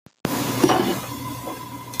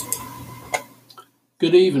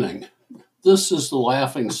Good evening. This is the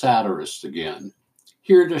Laughing Satirist again,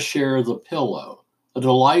 here to share The Pillow, a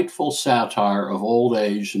delightful satire of old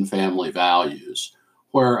age and family values,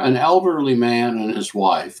 where an elderly man and his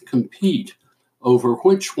wife compete over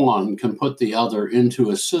which one can put the other into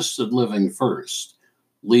assisted living first,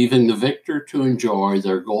 leaving the victor to enjoy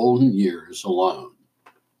their golden years alone.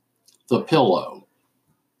 The Pillow.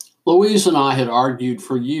 Louise and I had argued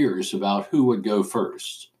for years about who would go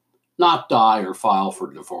first. Not die or file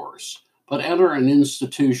for divorce, but enter an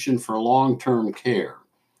institution for long-term care,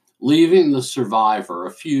 leaving the survivor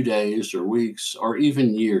a few days or weeks or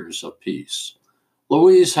even years of peace.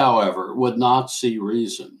 Louise, however, would not see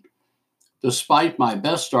reason. Despite my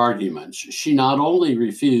best arguments, she not only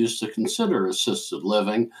refused to consider assisted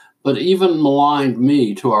living, but even maligned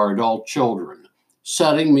me to our adult children,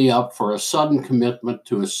 setting me up for a sudden commitment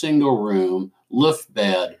to a single room, lift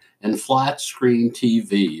bed, and flat-screen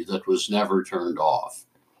TV that was never turned off.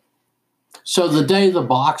 So the day the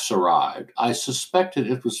box arrived, I suspected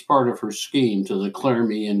it was part of her scheme to declare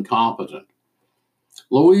me incompetent.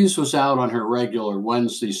 Louise was out on her regular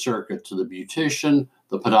Wednesday circuit to the beautician,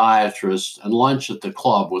 the podiatrist, and lunch at the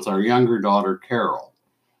club with our younger daughter, Carol.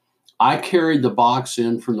 I carried the box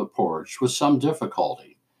in from the porch with some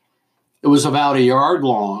difficulty. It was about a yard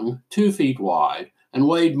long, 2 feet wide, and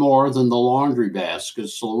weighed more than the laundry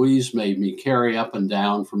baskets Louise made me carry up and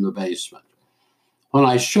down from the basement. When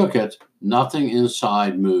I shook it, nothing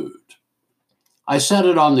inside moved. I set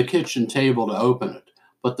it on the kitchen table to open it,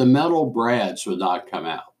 but the metal brads would not come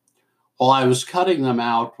out. While I was cutting them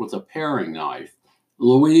out with a paring knife,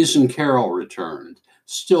 Louise and Carol returned,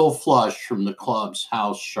 still flushed from the club's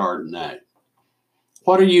house Chardonnay.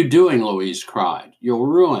 "What are you doing?" Louise cried. "You'll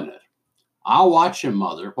ruin it." "I'll watch him,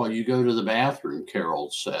 Mother, while you go to the bathroom," Carol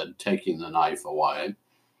said, taking the knife away.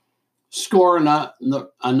 Score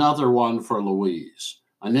another one for Louise.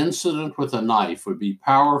 An incident with a knife would be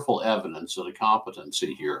powerful evidence at a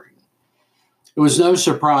competency hearing. It was no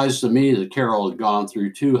surprise to me that Carol had gone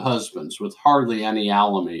through 2 husbands with hardly any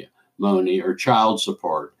alimony or child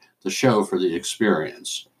support to show for the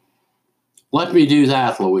experience. "Let me do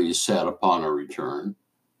that," Louise said upon her return.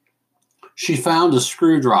 She found a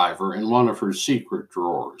screwdriver in one of her secret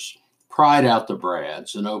drawers, pried out the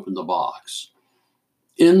brads, and opened the box.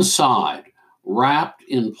 Inside, wrapped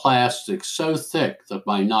in plastic so thick that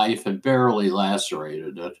my knife had barely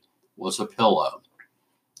lacerated it, was a pillow.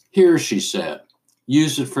 "Here," she said,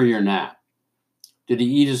 "use it for your nap." "Did he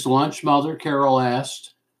eat his lunch, Mother?" Carol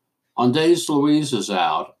asked. On days Louise is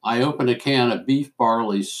out, I open a can of beef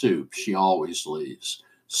barley soup she always leaves,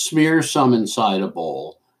 smear some inside a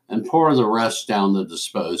bowl, and pour the rest down the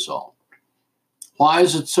disposal. "Why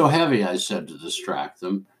is it so heavy?" I said to distract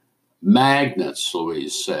them. "Magnets,"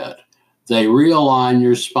 Louise said. "They realign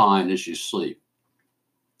your spine as you sleep."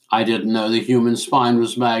 "I didn't know the human spine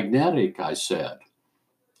was magnetic," I said.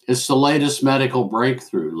 "It's the latest medical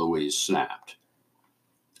breakthrough," Louise snapped.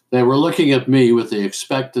 They were looking at me with the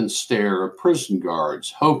expectant stare of prison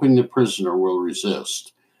guards, hoping the prisoner will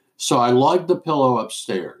resist. So I lugged the pillow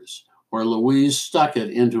upstairs, where Louise stuck it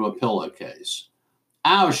into a pillowcase.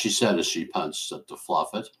 "Ow," she said as she punched it to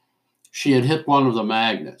fluff it. She had hit one of the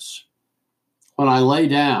magnets. When I lay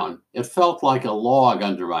down, it felt like a log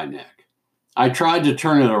under my neck. I tried to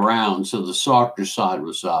turn it around so the softer side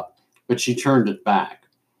was up, but she turned it back.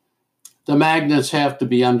 "The magnets have to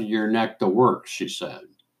be under your neck to work," she said.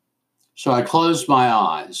 So I closed my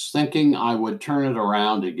eyes, thinking I would turn it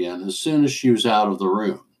around again as soon as she was out of the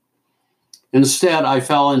room. Instead, I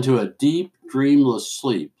fell into a deep, dreamless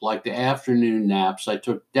sleep, like the afternoon naps I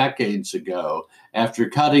took decades ago after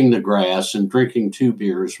cutting the grass and drinking 2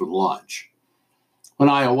 beers with lunch. When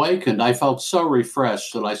I awakened, I felt so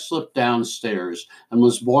refreshed that I slipped downstairs and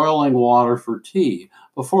was boiling water for tea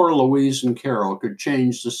before Louise and Carol could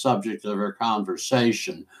change the subject of their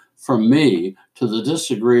conversation from me to the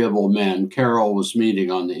disagreeable men Carol was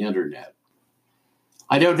meeting on the internet.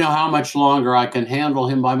 "I don't know how much longer I can handle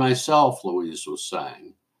him by myself," Louise was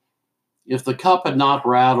saying. If the cup had not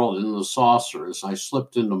rattled in the saucer as I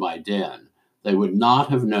slipped into my den, they would not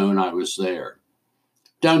have known I was there.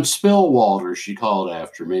 "Don't spill, Walter," she called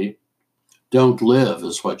after me. "Don't live,"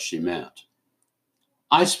 is what she meant.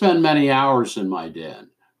 I spend many hours in my den,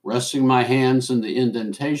 resting my hands in the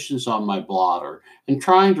indentations on my blotter and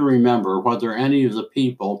trying to remember whether any of the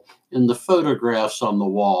people in the photographs on the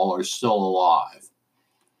wall are still alive.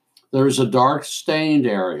 There is a dark stained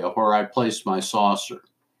area where I placed my saucer.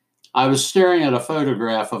 I was staring at a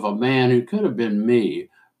photograph of a man who could have been me,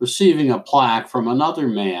 receiving a plaque from another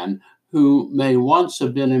man who may once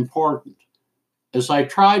have been important. As I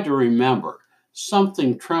tried to remember,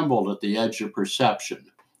 Something trembled at the edge of perception,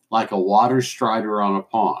 like a water strider on a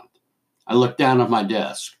pond. I looked down at my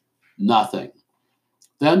desk. Nothing.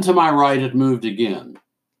 Then to my right it moved again.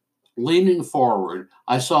 Leaning forward,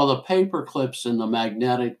 I saw the paper clips in the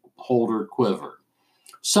magnetic holder quiver.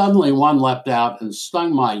 Suddenly one leapt out and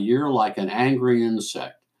stung my ear like an angry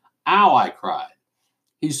insect. Ow, I cried.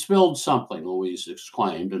 He spilled something, Louise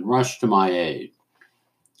exclaimed, and rushed to my aid.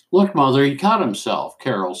 Look, Mother, he cut himself,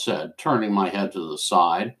 Carol said, turning my head to the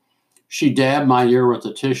side. She dabbed my ear with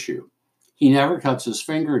the tissue. He never cuts his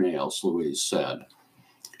fingernails, Louise said.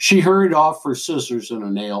 She hurried off for scissors and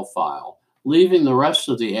a nail file, leaving the rest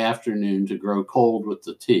of the afternoon to grow cold with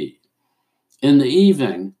the tea. In the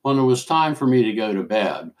evening, when it was time for me to go to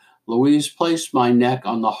bed, Louise placed my neck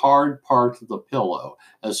on the hard part of the pillow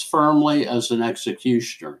as firmly as an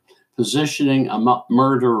executioner, positioning a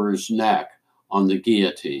murderer's neck on the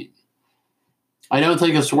guillotine. I don't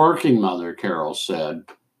think it's working, Mother, Carol said.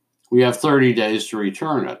 We have 30 days to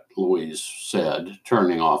return it, Louise said,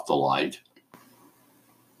 turning off the light.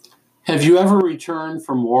 Have you ever returned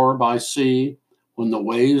from war by sea when the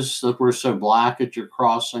waves that were so black at your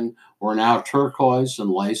crossing were now turquoise and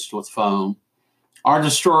laced with foam? Our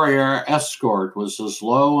destroyer Escort was as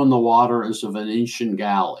low in the water as a Venetian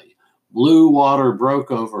galley. Blue water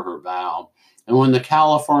broke over her bow, and when the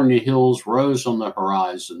California hills rose on the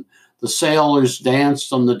horizon, the sailors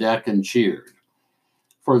danced on the deck and cheered.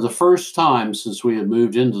 For the first time since we had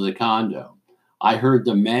moved into the condo, I heard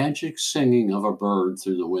the magic singing of a bird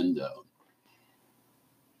through the window.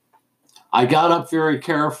 I got up very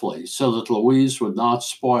carefully so that Louise would not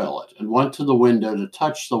spoil it and went to the window to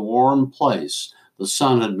touch the warm place the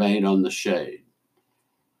sun had made on the shade.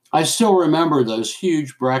 I still remember those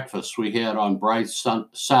huge breakfasts we had on bright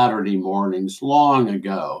Saturday mornings long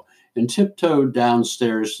ago and tiptoed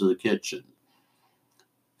downstairs to the kitchen.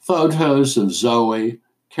 Photos of Zoe,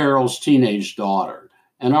 Carol's teenage daughter,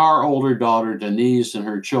 and our older daughter Denise and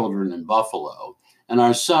her children in Buffalo, and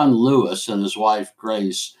our son Louis and his wife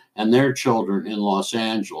Grace and their children in Los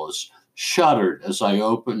Angeles shuddered as I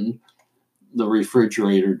opened the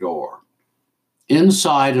refrigerator door.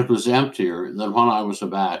 Inside, it was emptier than when I was a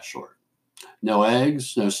bachelor. No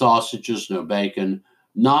eggs, no sausages, no bacon,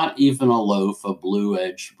 not even a loaf of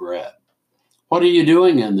blue-edged bread. What are you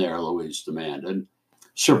doing in there? Louise demanded.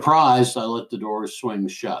 Surprised, I let the door swing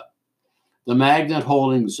shut. The magnet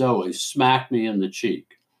holding Zoe smacked me in the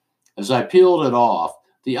cheek. As I peeled it off,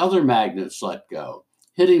 the other magnets let go,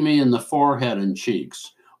 hitting me in the forehead and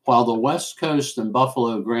cheeks, while the West Coast and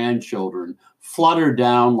Buffalo grandchildren fluttered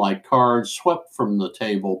down like cards swept from the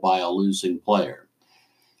table by a losing player.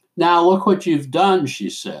 Now look what you've done, she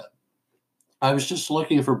said. I was just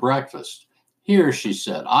looking for breakfast. Here, she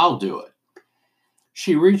said, I'll do it.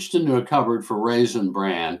 She reached into a cupboard for Raisin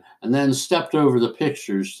Bran and then stepped over the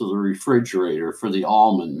pictures to the refrigerator for the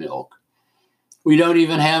almond milk. We don't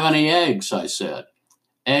even have any eggs, I said.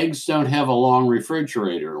 Eggs don't have a long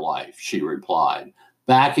refrigerator life, she replied,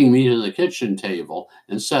 backing me to the kitchen table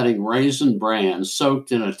and setting Raisin Bran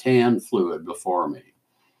soaked in a tan fluid before me.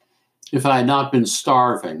 If I had not been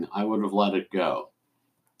starving, I would have let it go.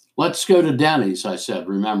 Let's go to Denny's, I said,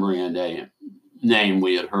 remembering a name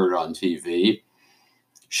we had heard on TV.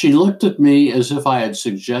 She looked at me as if I had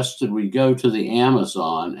suggested we go to the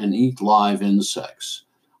Amazon and eat live insects.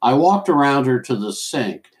 I walked around her to the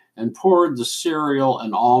sink and poured the cereal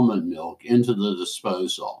and almond milk into the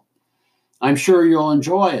disposal. I'm sure you'll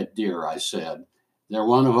enjoy it, dear, I said. They're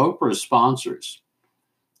one of Oprah's sponsors.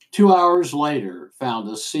 2 hours later, found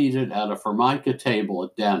us seated at a Formica table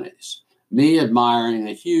at Denny's, me admiring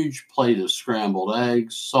a huge plate of scrambled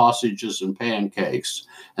eggs, sausages, and pancakes,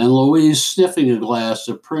 and Louise sniffing a glass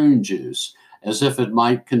of prune juice as if it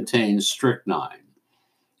might contain strychnine.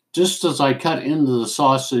 Just as I cut into the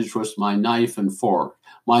sausage with my knife and fork,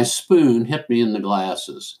 my spoon hit me in the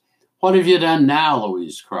glasses. What have you done now?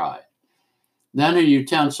 Louise cried. Then her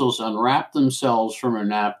utensils unwrapped themselves from her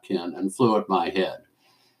napkin and flew at my head.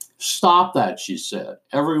 Stop that, she said.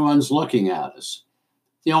 Everyone's looking at us.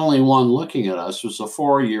 The only one looking at us was a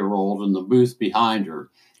 4-year-old in the booth behind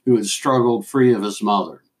her who had struggled free of his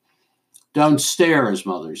mother. Don't stare, his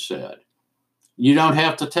mother said. You don't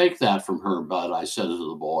have to take that from her, Bud, I said to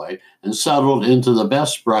the boy, and settled into the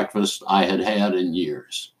best breakfast I had had in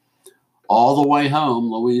years. All the way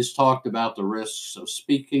home, Louise talked about the risks of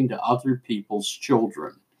speaking to other people's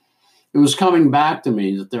children. It was coming back to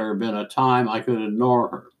me that there had been a time I could ignore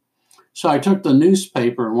her. So I took the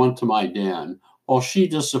newspaper and went to my den while she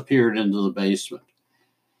disappeared into the basement.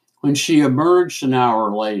 When she emerged an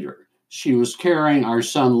hour later, she was carrying our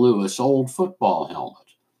son Louis' old football helmet.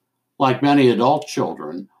 Like many adult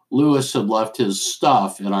children, Louis had left his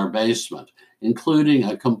stuff in our basement, including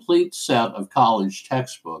a complete set of college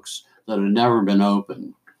textbooks that had never been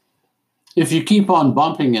opened. "If you keep on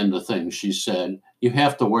bumping into things," she said, "you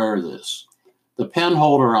have to wear this." The pen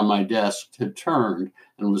holder on my desk had turned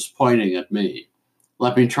and was pointing at me.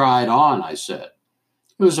 "Let me try it on," I said.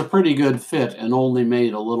 It was a pretty good fit and only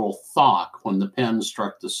made a little thock when the pen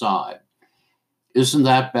struck the side. "Isn't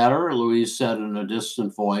that better?" Louise said in a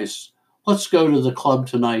distant voice. "Let's go to the club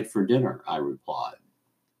tonight for dinner," I replied.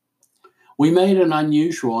 We made an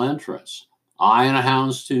unusual entrance. I in a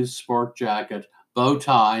houndstooth sport jacket, bow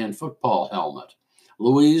tie, and football helmet.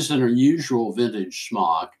 Louise in her usual vintage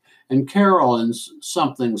smock, and Carol in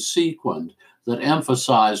something sequined that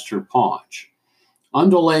emphasized her paunch.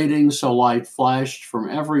 Undulating so light flashed from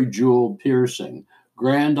every jeweled piercing,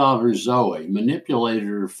 granddaughter Zoe manipulated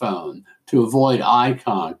her phone to avoid eye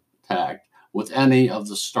contact with any of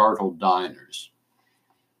the startled diners.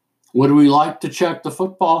 "Would we like to check the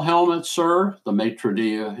football helmet, sir?" the maitre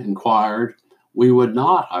d' inquired. "We would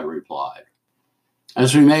not," I replied.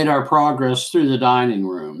 As we made our progress through the dining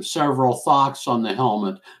room, several thoughts on the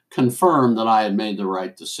helmet confirmed that I had made the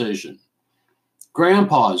right decision.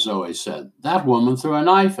 "Grandpa," Zoe said, "that woman threw a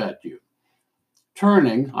knife at you."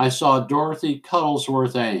 Turning, I saw Dorothy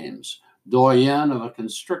Cuddlesworth Ames, doyenne of a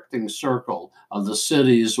constricting circle of the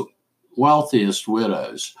city's wealthiest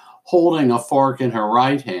widows, holding a fork in her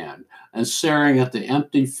right hand and staring at the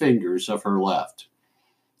empty fingers of her left.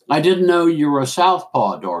 "I didn't know you were a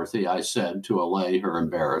southpaw, Dorothy," I said to allay her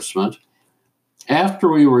embarrassment.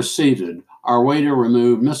 After we were seated, our waiter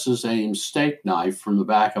removed Mrs. Ames' steak knife from the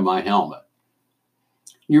back of my helmet.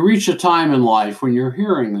 You reach a time in life when your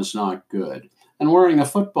hearing is not good, and wearing a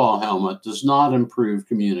football helmet does not improve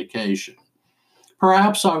communication.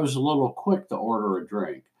 Perhaps I was a little quick to order a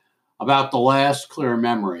drink, about the last clear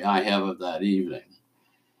memory I have of that evening.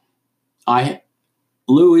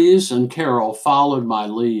 Louise and Carol followed my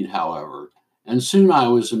lead, however, and soon I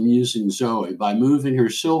was amusing Zoe by moving her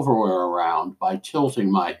silverware around by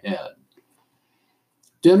tilting my head.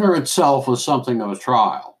 Dinner itself was something of a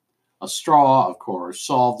trial. A straw, of course,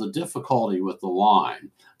 solved the difficulty with the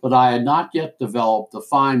wine, but I had not yet developed the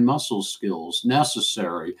fine muscle skills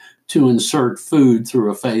necessary to insert food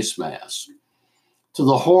through a face mask. To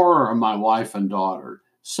the horror of my wife and daughter,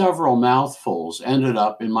 several mouthfuls ended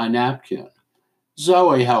up in my napkin.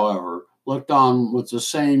 Zoe, however, looked on with the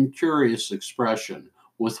same curious expression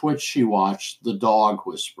with which she watched the dog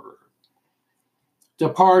whisperer.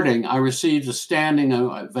 Departing, I received a standing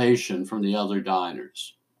ovation from the other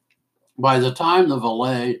diners. By the time the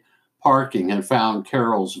valet parking had found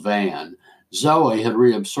Carol's van, Zoe had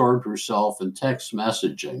reabsorbed herself in text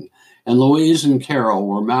messaging, and Louise and Carol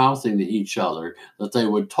were mouthing to each other that they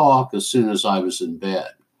would talk as soon as I was in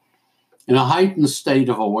bed. In a heightened state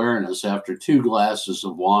of awareness after 2 glasses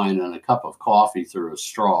of wine and a cup of coffee through a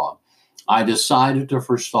straw, I decided to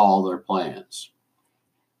forestall their plans.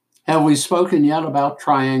 Have we spoken yet about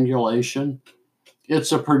triangulation?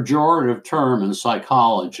 It's a pejorative term in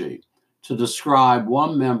psychology to describe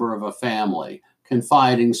one member of a family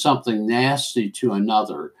confiding something nasty to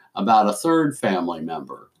another about a third family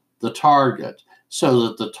member, the target, so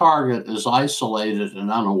that the target is isolated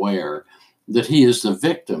and unaware that he is the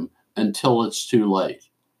victim until it's too late.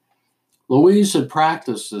 Louise had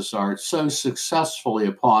practiced this art so successfully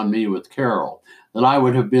upon me with Carol that I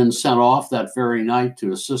would have been sent off that very night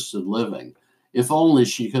to assisted living, if only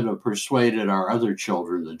she could have persuaded our other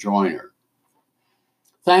children to join her.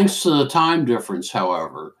 Thanks to the time difference,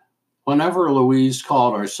 however, whenever Louise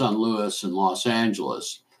called our son Louis in Los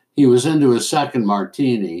Angeles, he was into his second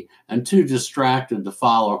martini and too distracted to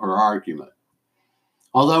follow her argument.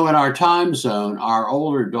 Although in our time zone, our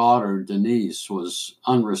older daughter, Denise, was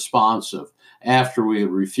unresponsive after we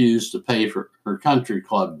had refused to pay for her country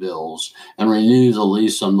club bills and renew the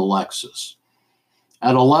lease on the Lexus.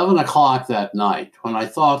 At 11 o'clock that night, when I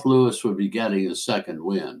thought Louis would be getting his second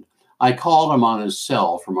wind, I called him on his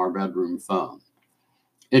cell from our bedroom phone.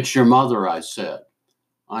 "It's your mother," I said.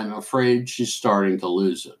 "I'm afraid she's starting to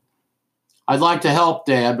lose it." "I'd like to help,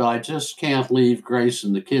 Dad, but I just can't leave Grace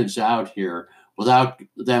and the kids out here without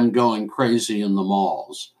them going crazy in the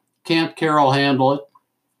malls. Can't Carol handle it?"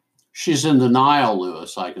 "She's in denial,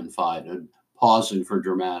 Louis," I confided, pausing for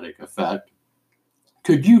dramatic effect.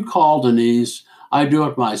 "Could you call Denise? I do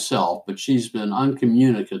it myself, but she's been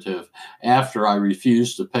uncommunicative after I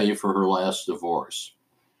refused to pay for her last divorce."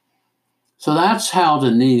 So that's how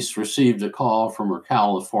Denise received a call from her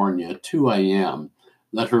California at 2 a.m.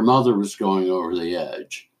 that her mother was going over the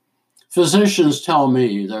edge. Physicians tell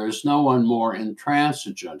me there is no one more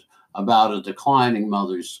intransigent about a declining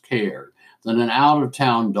mother's care than an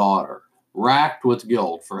out-of-town daughter, racked with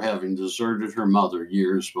guilt for having deserted her mother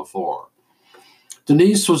years before.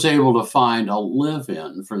 Denise was able to find a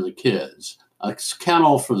live-in for the kids, a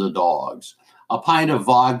kennel for the dogs, a pint of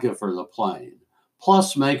vodka for the plane,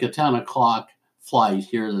 plus make a 10 o'clock flight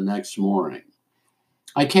here the next morning.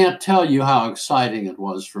 I can't tell you how exciting it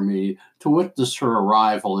was for me to witness her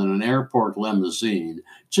arrival in an airport limousine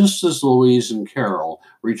just as Louise and Carol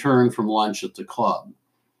returned from lunch at the club.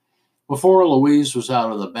 Before Louise was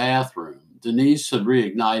out of the bathroom, Denise had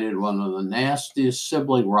reignited one of the nastiest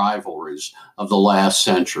sibling rivalries of the last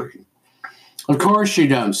century. "Of course you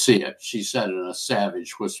don't see it," she said in a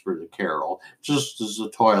savage whisper to Carol, just as the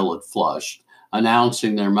toilet flushed,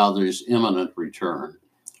 announcing their mother's imminent return.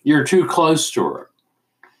 "You're too close to her."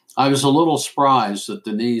 I was a little surprised that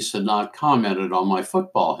Denise had not commented on my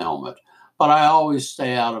football helmet, but I always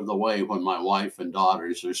stay out of the way when my wife and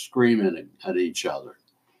daughters are screaming at each other.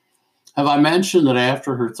 Have I mentioned that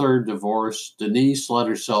after her third divorce, Denise let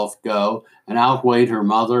herself go and outweighed her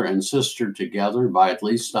mother and sister together by at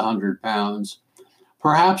least 100 pounds?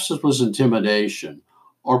 Perhaps it was intimidation,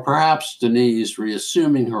 or perhaps Denise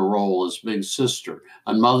reassuming her role as big sister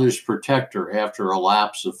and mother's protector after a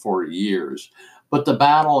lapse of 40 years, but the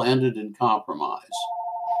battle ended in compromise.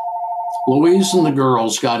 Louise and the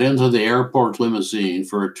girls got into the airport limousine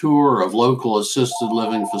for a tour of local assisted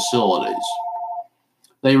living facilities.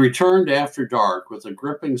 They returned after dark with a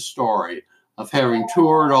gripping story of having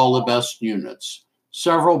toured all the best units,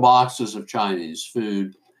 several boxes of Chinese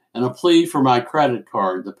food, and a plea for my credit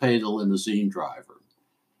card to pay the limousine driver.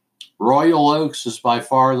 "Royal Oaks is by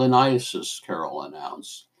far the nicest," Carol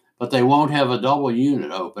announced, "but they won't have a double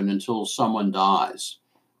unit open until someone dies."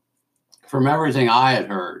 From everything I had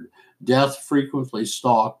heard, death frequently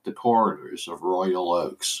stalked the corridors of Royal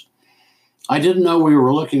Oaks. "I didn't know we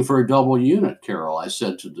were looking for a double unit, Carol," I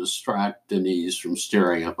said to distract Denise from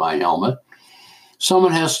staring at my helmet.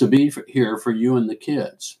 "Someone has to be here for you and the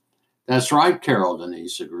kids." "That's right, Carol,"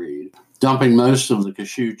 Denise agreed, dumping most of the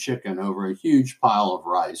cashew chicken over a huge pile of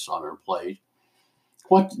rice on her plate.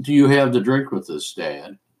 "What do you have to drink with this,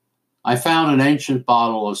 Dad?" "I found an ancient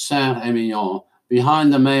bottle of Saint-Emilion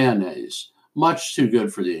behind the mayonnaise, much too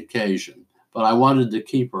good for the occasion, but I wanted to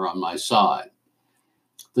keep her on my side."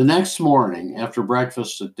 The next morning, after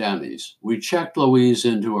breakfast at Denny's, we checked Louise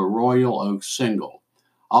into a Royal Oak single.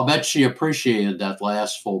 I'll bet she appreciated that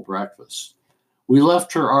last full breakfast. We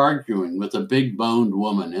left her arguing with a big-boned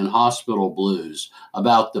woman in hospital blues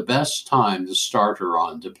about the best time to start her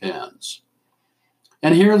on Depends.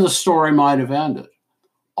 And here the story might have ended.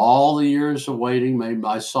 All the years of waiting made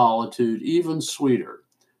my solitude even sweeter.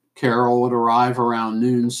 Carol would arrive around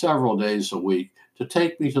noon several days a week to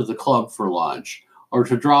take me to the club for lunch, or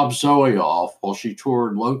to drop Zoe off while she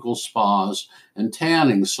toured local spas and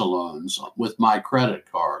tanning salons with my credit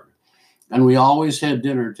card. And we always had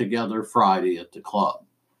dinner together Friday at the club.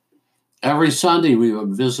 Every Sunday we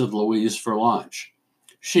would visit Louise for lunch.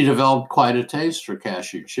 She developed quite a taste for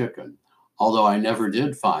cashew chicken, although I never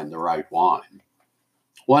did find the right wine.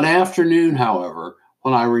 One afternoon, however,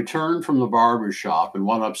 when I returned from the barber shop and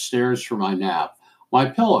went upstairs for my nap, my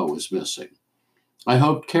pillow was missing. I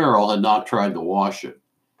hoped Carol had not tried to wash it.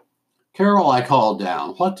 "Carol," I called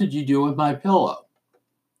down, "what did you do with my pillow?"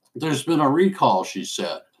 "There's been a recall," she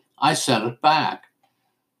said. "I sent it back."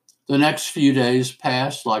 The next few days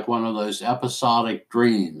passed like one of those episodic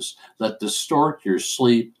dreams that distort your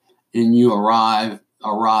sleep and you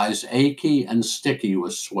arise achy and sticky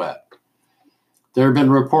with sweat. "There have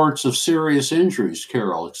been reports of serious injuries,"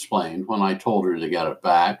 Carol explained when I told her to get it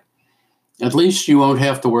back. "At least you won't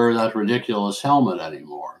have to wear that ridiculous helmet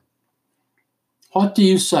anymore." What do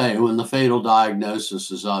you say when the fatal diagnosis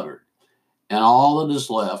is uttered, and all that is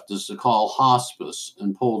left is to call hospice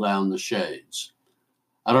and pull down the shades?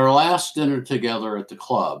 At our last dinner together at the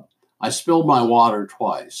club, I spilled my water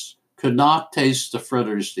twice, could not taste the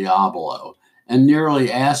fritters Diabolo, and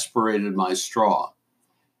nearly aspirated my straw.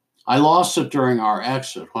 I lost it during our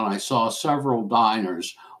exit when I saw several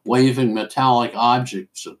diners waving metallic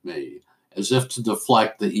objects at me, as if to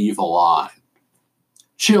deflect the evil eye.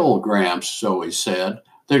 "Chill, Gramps," Zoe said.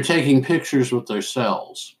 "They're taking pictures with their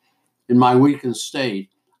cells." In my weakened state,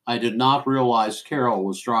 I did not realize Carol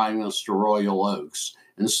was driving us to Royal Oaks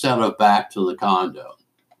instead of back to the condo.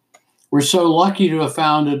 "We're so lucky to have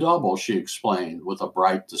found a double," she explained with a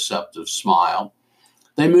bright, deceptive smile.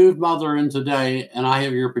 "They moved Mother in today, and I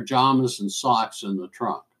have your pajamas and socks in the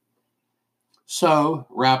trunk." So,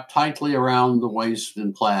 wrapped tightly around the waist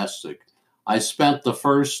in plastic, I spent the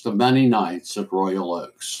first of many nights at Royal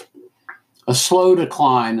Oaks. A slow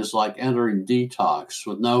decline is like entering detox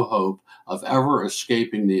with no hope of ever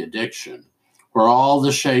escaping the addiction, where all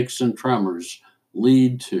the shakes and tremors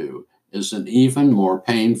lead to is an even more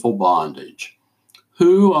painful bondage.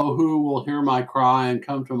 Who, oh, who will hear my cry and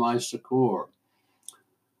come to my succor?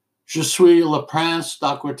 Je suis le prince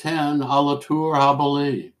d'Aquitaine à la tour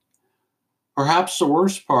Abelie. Perhaps the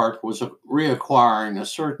worst part was reacquiring a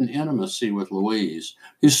certain intimacy with Louise,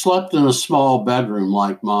 who slept in a small bedroom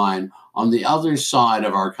like mine on the other side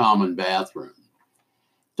of our common bathroom.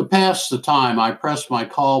 To pass the time, I pressed my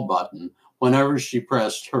call button whenever she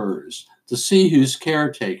pressed hers to see whose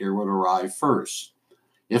caretaker would arrive first.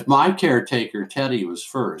 If my caretaker, Teddy, was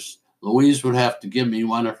first, Louise would have to give me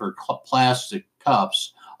one of her plastic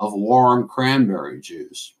cups of warm cranberry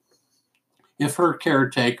juice. If her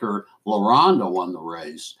caretaker, LaRonda, won the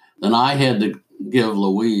race, then I had to give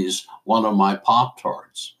Louise one of my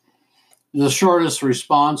Pop-Tarts. The shortest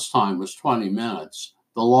response time was 20 minutes,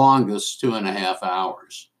 the longest 2.5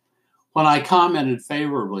 hours. When I commented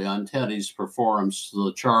favorably on Teddy's performance to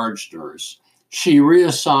the charge nurse, she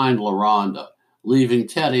reassigned LaRonda, leaving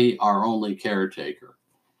Teddy our only caretaker.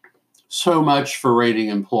 So much for rating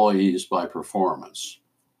employees by performance.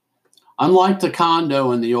 Unlike the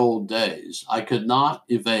condo in the old days, I could not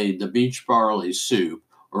evade the beach barley soup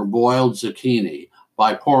or boiled zucchini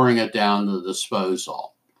by pouring it down the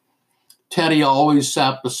disposal. Teddy always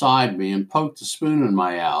sat beside me and poked a spoon in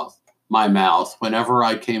my mouth whenever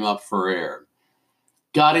I came up for air.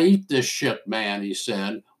 Gotta eat this shit, man, he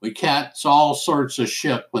said. We catch all sorts of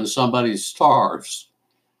shit when somebody starves.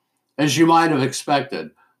 As you might have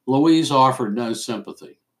expected, Louise offered no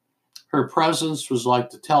sympathy. Her presence was like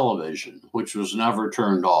the television, which was never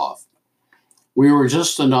turned off. We were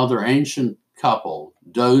just another ancient couple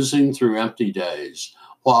dozing through empty days,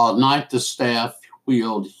 while at night the staff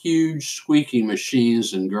wheeled huge squeaky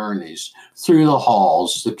machines and gurneys through the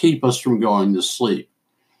halls to keep us from going to sleep.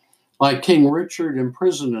 Like King Richard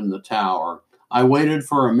imprisoned in the tower, I waited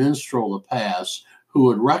for a minstrel to pass who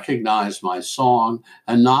would recognize my song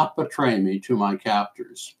and not betray me to my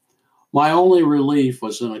captors. My only relief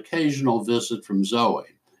was an occasional visit from Zoe,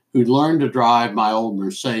 who'd learned to drive my old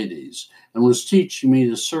Mercedes and was teaching me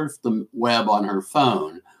to surf the web on her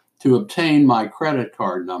phone to obtain my credit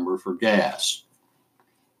card number for gas.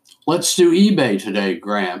 Let's do eBay today,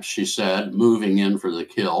 Gramps, she said, moving in for the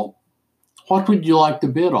kill. What would you like to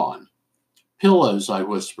bid on? Pillows, I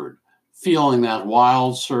whispered, feeling that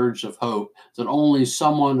wild surge of hope that only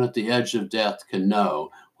someone at the edge of death can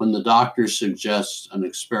know when the doctor suggests an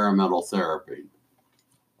experimental therapy.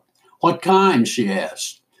 What kind? She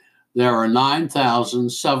asked. There are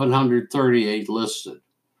 9,738 listed.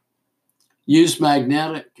 Use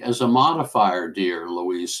magnetic as a modifier, dear,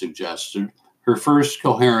 Louise suggested, her first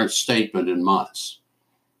coherent statement in months.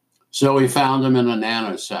 Zoe found them in a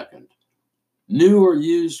nanosecond. New or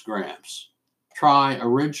used, Gramps? Try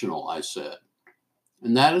original, I said.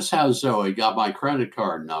 And that is how Zoe got my credit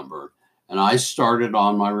card number, and I started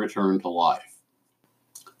on my return to life.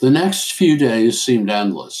 The next few days seemed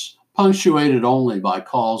endless, punctuated only by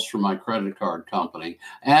calls from my credit card company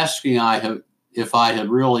asking if I had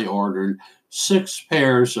really ordered 6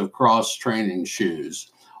 pairs of cross-training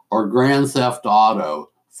shoes or Grand Theft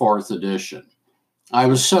Auto 4th edition. I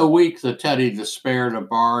was so weak that Teddy despaired of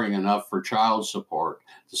borrowing enough for child support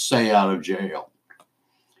to stay out of jail.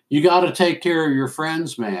 You got to take care of your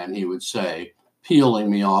friends, man, he would say, peeling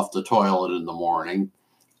me off the toilet in the morning.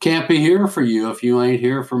 Can't be here for you if you ain't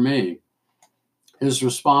here for me. His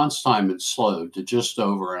response time had slowed to just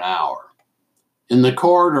over an hour. In the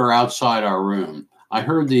corridor outside our room, I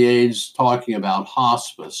heard the aides talking about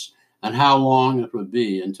hospice and how long it would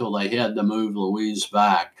be until they had to move Louise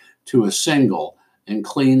back to a single and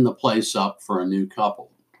clean the place up for a new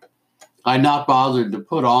couple. I'd not bothered to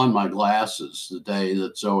put on my glasses the day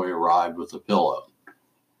that Zoe arrived with a pillow.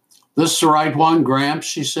 This the right one, Gramps,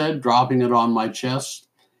 she said, dropping it on my chest.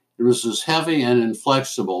 It was as heavy and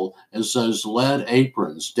inflexible as those lead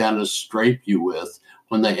aprons dentists drape you with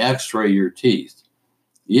when they x-ray your teeth.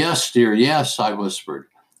 Yes, dear, yes, I whispered.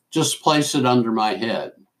 Just place it under my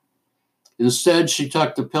head. Instead, she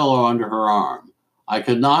tucked the pillow under her arm. I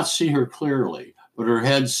could not see her clearly, but her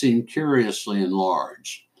head seemed curiously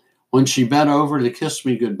enlarged. When she bent over to kiss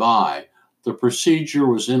me goodbye, the procedure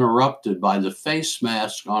was interrupted by the face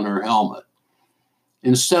mask on her helmet.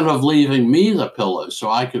 Instead of leaving me the pillow so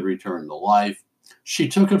I could return to life, she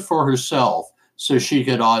took it for herself so she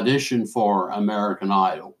could audition for American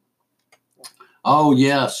Idol. Oh,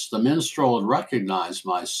 yes, the minstrel had recognized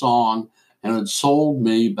my song and had sold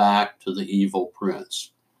me back to the evil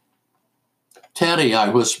prince. Teddy, I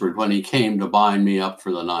whispered when he came to bind me up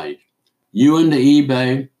for the night. You into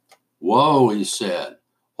eBay? Whoa, he said.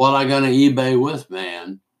 What I gonna eBay with,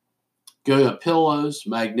 man? Go to Pillows,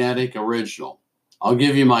 Magnetic, Original. I'll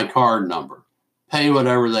give you my card number. Pay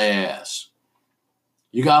whatever they ask.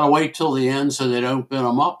 You got to wait till the end so they don't bid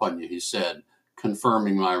them up on you, he said,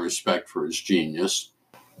 confirming my respect for his genius.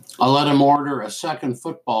 I let him order a second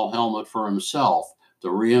football helmet for himself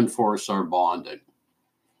to reinforce our bonding.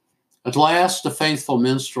 At last, the faithful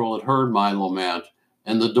minstrel had heard my lament,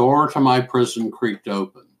 and the door to my prison creaked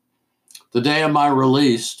open. The day of my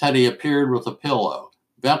release, Teddy appeared with a pillow,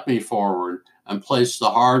 bent me forward, and placed the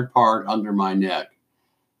hard part under my neck.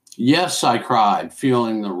 Yes, I cried,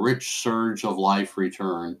 feeling the rich surge of life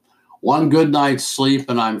return. One good night's sleep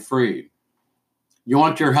and I'm free. You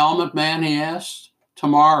want your helmet, man? He asked.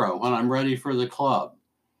 Tomorrow, when I'm ready for the club.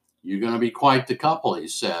 You're going to be quite the couple, he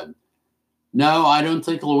said. No, I don't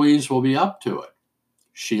think Louise will be up to it.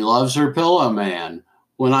 She loves her pillow, man.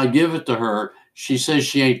 When I give it to her, she says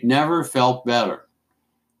she ain't never felt better.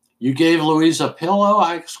 You gave Louise a pillow,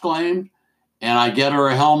 I exclaimed, and I get her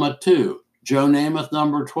a helmet too. Joe Namath,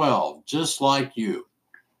 number 12, just like you.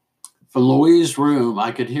 From Louise's room,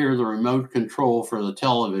 I could hear the remote control for the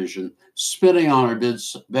television spinning on her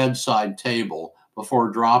bedside table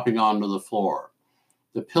before dropping onto the floor.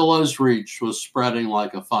 The pillow's reach was spreading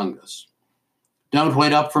like a fungus. Don't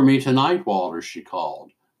wait up for me tonight, Walter, she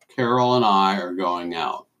called. Carol and I are going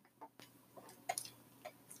out.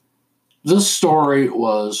 This story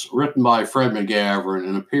was written by Fred McGavran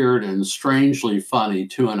and appeared in Strangely Funny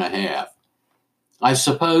 2.5. I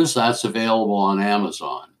suppose that's available on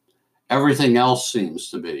Amazon. Everything else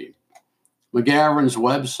seems to be. McGavran's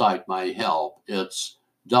website might help. It's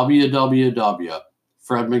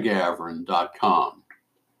www.fredmcgavran.com.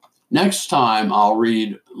 Next time, I'll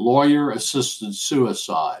read Lawyer-Assisted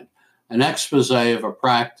Suicide, an expose of a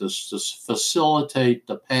practice to facilitate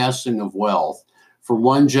the passing of wealth from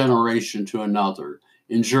one generation to another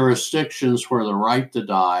in jurisdictions where the right to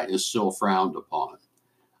die is still frowned upon.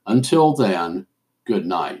 Until then, good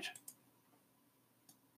night.